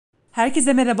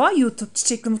Herkese merhaba, YouTube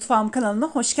Çiçekli Mutfağım kanalına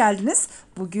hoş geldiniz.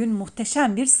 Bugün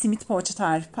muhteşem bir simit poğaça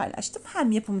tarifi paylaştım.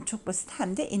 Hem yapımı çok basit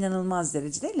hem de inanılmaz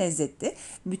derecede lezzetli.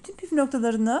 Bütün püf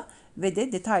noktalarını ve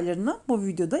de detaylarını bu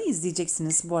videoda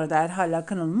izleyeceksiniz. Bu arada eğer hala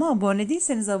kanalıma abone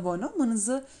değilseniz abone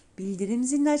olmanızı, bildirim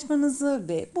zilini açmanızı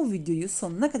ve bu videoyu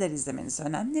sonuna kadar izlemenizi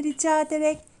önemli rica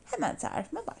ederek hemen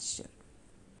tarifime başlıyorum.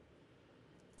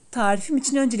 Tarifim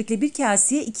için öncelikle bir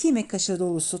kaseye 2 yemek kaşığı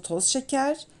dolusu toz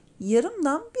şeker,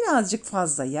 yarımdan birazcık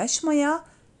fazla yaş maya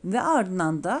ve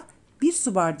ardından da 1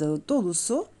 su bardağı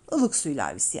dolusu ılık su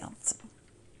ilavesi yaptım.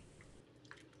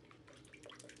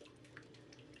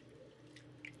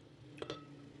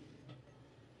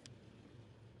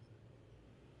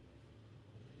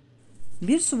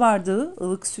 Bir su bardağı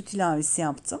ılık süt ilavesi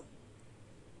yaptım.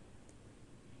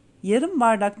 Yarım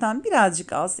bardaktan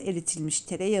birazcık az eritilmiş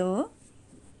tereyağı,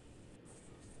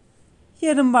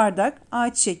 yarım bardak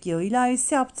ayçiçek yağı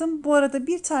ilavesi yaptım. Bu arada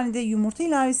bir tane de yumurta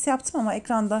ilavesi yaptım ama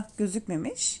ekranda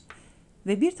gözükmemiş.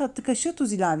 Ve 1 tatlı kaşığı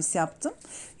tuz ilavesi yaptım.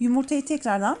 Yumurtayı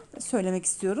tekrardan söylemek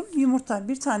istiyorum.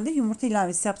 Bir tane de yumurta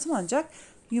ilavesi yaptım ancak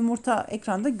yumurta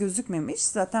ekranda gözükmemiş.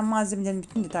 Zaten malzemelerin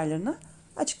bütün detaylarını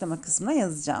açıklama kısmına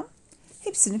yazacağım.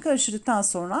 Hepsini karıştırdıktan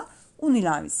sonra un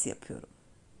ilavesi yapıyorum.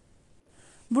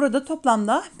 Burada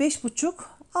toplamda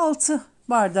 5,5-6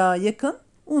 bardağa yakın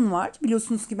un var.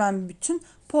 Biliyorsunuz ki ben bütün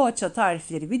poğaça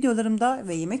tarifleri videolarımda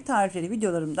ve yemek tarifleri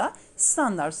videolarımda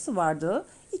standart su bardağı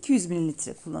 200 ml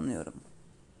kullanıyorum.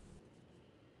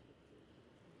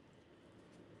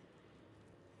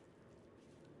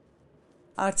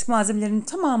 Artık malzemelerin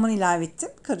tamamını ilave ettim.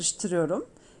 Karıştırıyorum.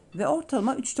 Ve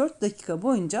ortalama 3-4 dakika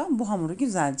boyunca bu hamuru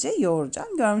güzelce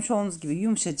yoğuracağım. Görmüş olduğunuz gibi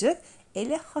yumuşacık,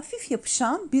 ele hafif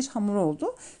yapışan bir hamur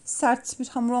oldu. Sert bir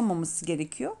hamur olmaması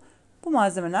gerekiyor. Bu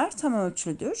malzemeler tam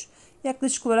ölçülüdür.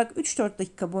 Yaklaşık olarak 3-4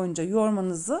 dakika boyunca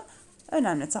yoğurmanızı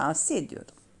önemli tavsiye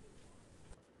ediyorum.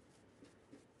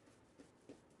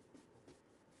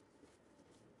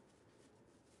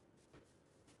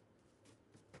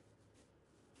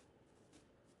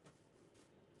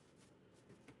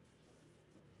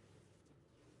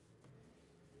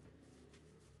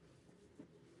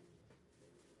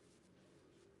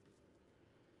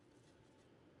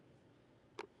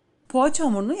 Poğaça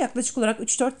hamurunu yaklaşık olarak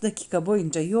 3-4 dakika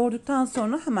boyunca yoğurduktan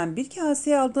sonra hemen bir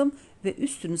kaseye aldım ve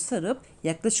üstünü sarıp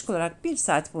yaklaşık olarak 1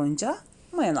 saat boyunca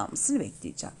mayalanmasını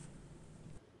bekleyeceğim.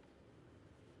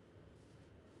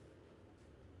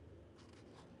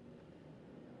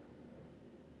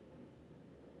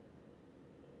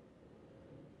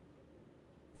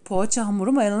 Poğaça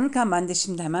hamuru mayalanırken ben de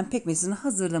şimdi hemen pekmezini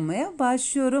hazırlamaya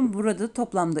başlıyorum. Burada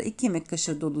toplamda 2 yemek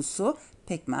kaşığı dolusu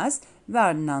pekmez ve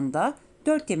ardından da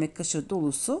 4 yemek kaşığı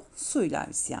dolusu su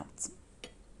ilavesi yaptım.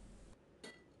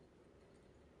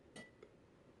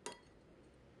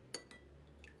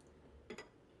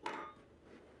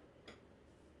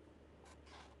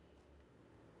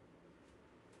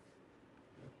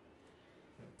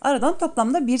 Aradan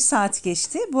toplamda 1 saat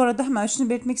geçti. Bu arada hemen şunu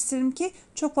belirtmek isterim ki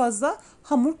çok fazla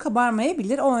hamur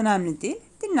kabarmayabilir. O önemli değil.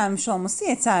 Dinlenmiş olması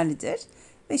yeterlidir.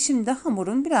 Ve şimdi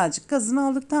hamurun birazcık gazını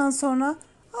aldıktan sonra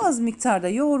az miktarda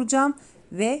yoğuracağım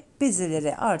ve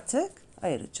bezeleri artık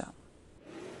ayıracağım.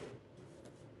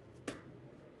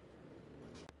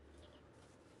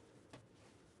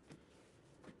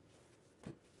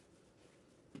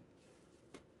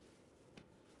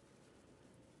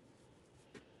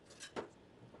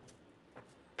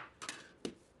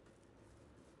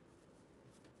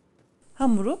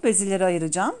 Hamuru bezelere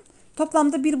ayıracağım.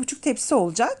 Toplamda 1,5 tepsi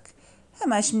olacak.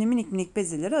 Hemen şimdi minik minik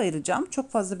bezeleri ayıracağım.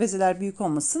 Çok fazla bezeler büyük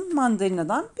olmasın.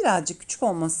 Mandalinadan birazcık küçük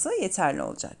olması yeterli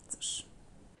olacaktır.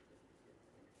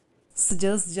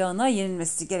 Sıcağı sıcağına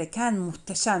yenilmesi gereken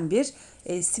muhteşem bir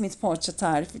simit poğaça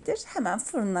tarifidir. Hemen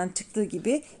fırından çıktığı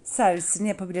gibi servisini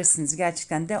yapabilirsiniz.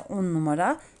 Gerçekten de 10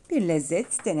 numara bir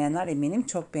lezzet. Deneyenler eminim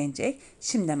çok beğenecek.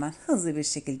 Şimdi hemen hızlı bir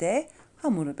şekilde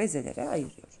hamuru bezelere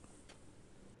ayırıyorum.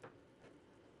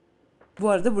 Bu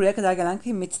arada buraya kadar gelen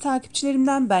kıymetli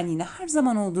takipçilerimden ben yine her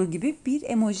zaman olduğu gibi bir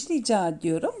emoji rica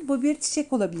ediyorum. Bu bir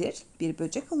çiçek olabilir, bir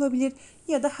böcek olabilir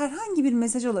ya da herhangi bir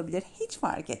mesaj olabilir. Hiç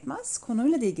fark etmez.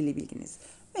 Konuyla da ilgili bilginiz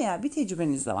veya bir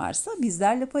tecrübeniz de varsa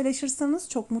bizlerle paylaşırsanız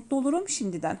çok mutlu olurum.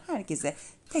 Şimdiden herkese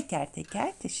teker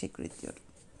teker teşekkür ediyorum.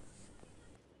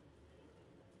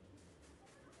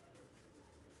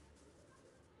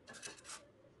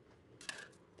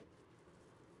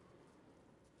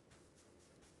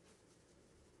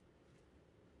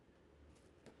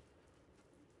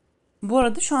 Bu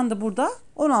arada şu anda burada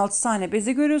 16 tane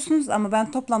beze görüyorsunuz ama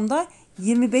ben toplamda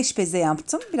 25 beze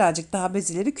yaptım. Birazcık daha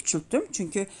bezeleri küçülttüm.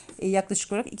 Çünkü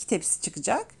yaklaşık olarak 2 tepsi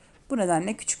çıkacak. Bu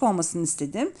nedenle küçük olmasını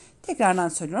istedim. Tekrardan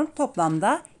söylüyorum,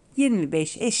 toplamda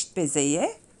 25 eşit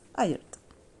bezeye ayırdım.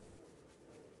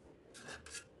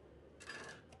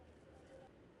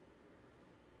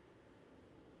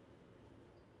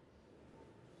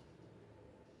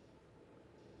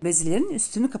 Bezelerin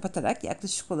üstünü kapatarak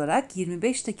yaklaşık olarak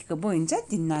 25 dakika boyunca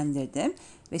dinlendirdim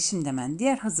ve şimdi hemen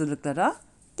diğer hazırlıklara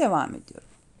devam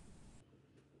ediyorum.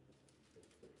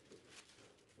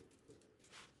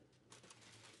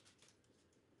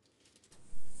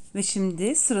 Ve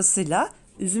şimdi sırasıyla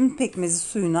üzüm pekmezi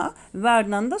suyuna ve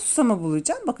ardından da susama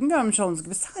bulacağım. Bakın görmüş olduğunuz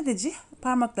gibi sadece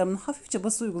parmaklarımı hafifçe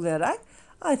bası uygulayarak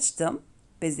açtım.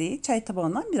 Bezeyi çay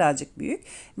tabağından birazcık büyük.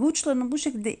 Ve uçlarını bu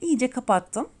şekilde iyice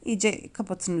kapattım. İyice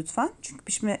kapatın lütfen. Çünkü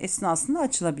pişme esnasında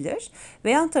açılabilir.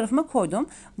 Ve yan tarafıma koydum.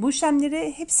 Bu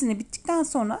işlemleri hepsini bittikten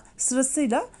sonra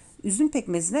sırasıyla üzüm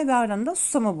pekmezine ve ardından da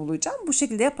susama bulacağım. Bu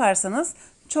şekilde yaparsanız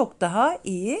çok daha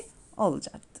iyi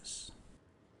olacaktır.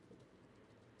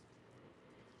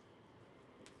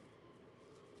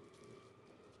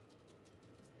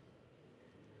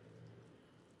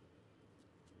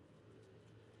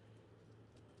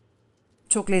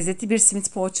 Çok lezzetli bir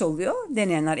simit poğaça oluyor.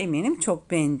 Deneyenler eminim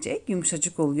çok beğenecek.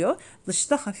 Yumuşacık oluyor. Dışı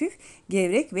da hafif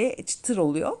gevrek ve çıtır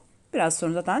oluyor. Biraz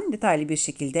sonra zaten detaylı bir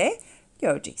şekilde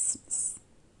göreceksiniz.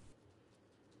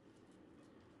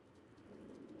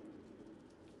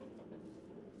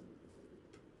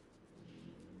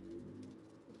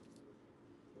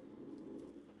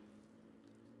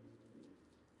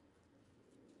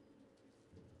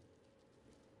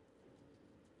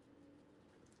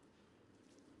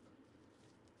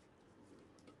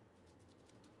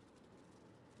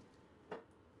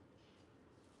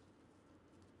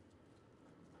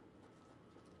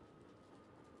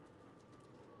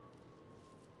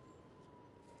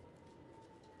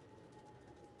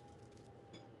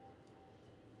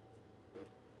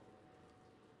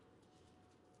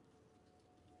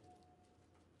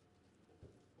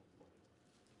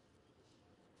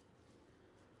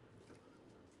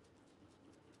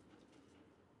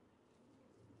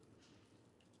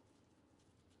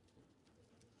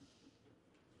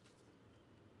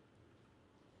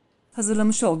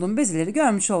 Hazırlamış olduğum bezeleri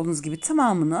görmüş olduğunuz gibi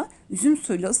tamamını üzüm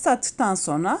suyuyla ıslattıktan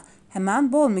sonra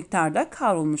hemen bol miktarda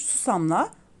kavrulmuş susamla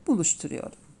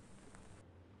buluşturuyorum.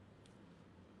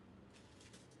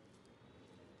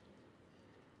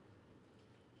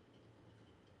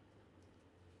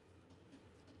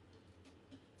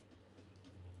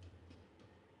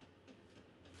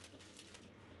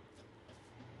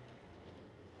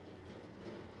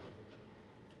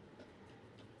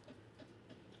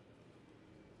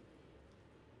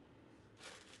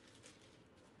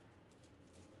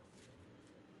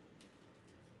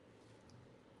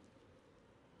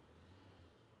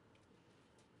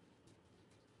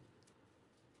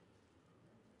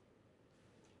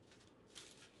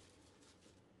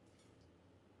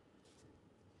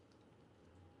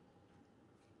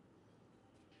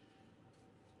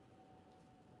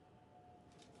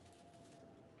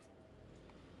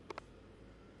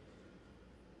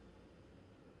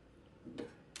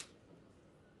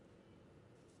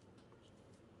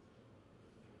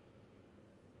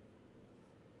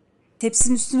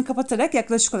 Tepsinin üstünü kapatarak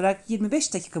yaklaşık olarak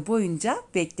 25 dakika boyunca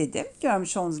bekledim.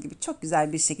 Görmüş olduğunuz gibi çok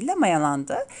güzel bir şekilde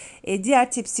mayalandı.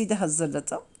 Diğer tepsiyi de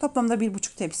hazırladım. Toplamda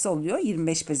 1,5 tepsi oluyor.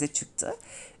 25 beze çıktı.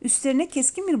 Üstlerine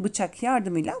keskin bir bıçak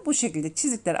yardımıyla bu şekilde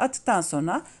çizikler attıktan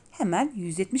sonra hemen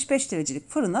 175 derecelik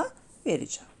fırına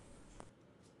vereceğim.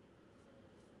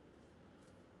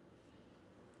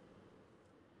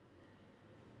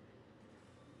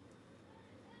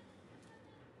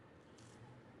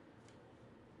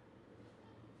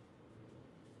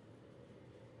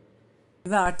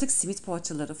 Ve artık simit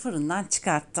poğaçaları fırından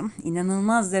çıkarttım.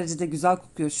 İnanılmaz derecede güzel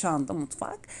kokuyor şu anda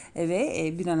mutfak.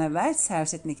 Ve bir an evvel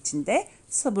servis etmek için de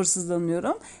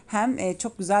sabırsızlanıyorum. Hem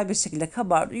çok güzel bir şekilde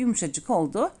kabardı, yumuşacık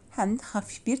oldu. Hem de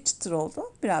hafif bir çıtır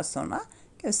oldu. Biraz sonra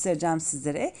göstereceğim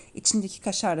sizlere. İçindeki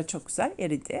kaşar da çok güzel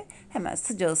eridi. Hemen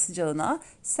sıcağı sıcağına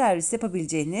servis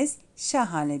yapabileceğiniz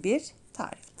şahane bir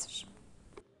tariftir.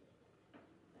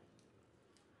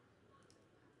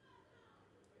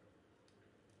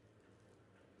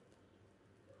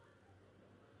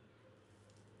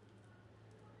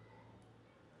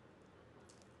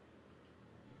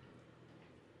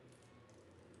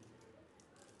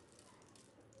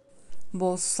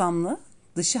 Bol susamlı,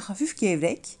 dışı hafif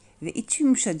gevrek ve içi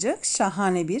yumuşacık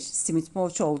şahane bir simit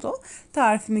poğaça oldu.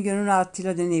 Tarifimi gönül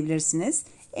rahatlığıyla deneyebilirsiniz.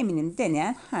 Eminim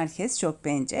deneyen herkes çok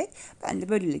beğenecek. Ben de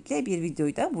böylelikle bir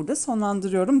videoyu da burada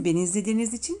sonlandırıyorum. Beni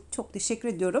izlediğiniz için çok teşekkür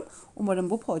ediyorum. Umarım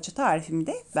bu poğaça tarifimi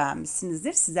de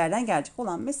beğenmişsinizdir. Sizlerden gelecek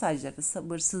olan mesajları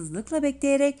sabırsızlıkla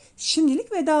bekleyerek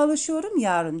şimdilik vedalaşıyorum.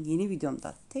 Yarın yeni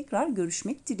videomda tekrar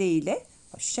görüşmek dileğiyle.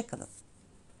 Hoşça kalın.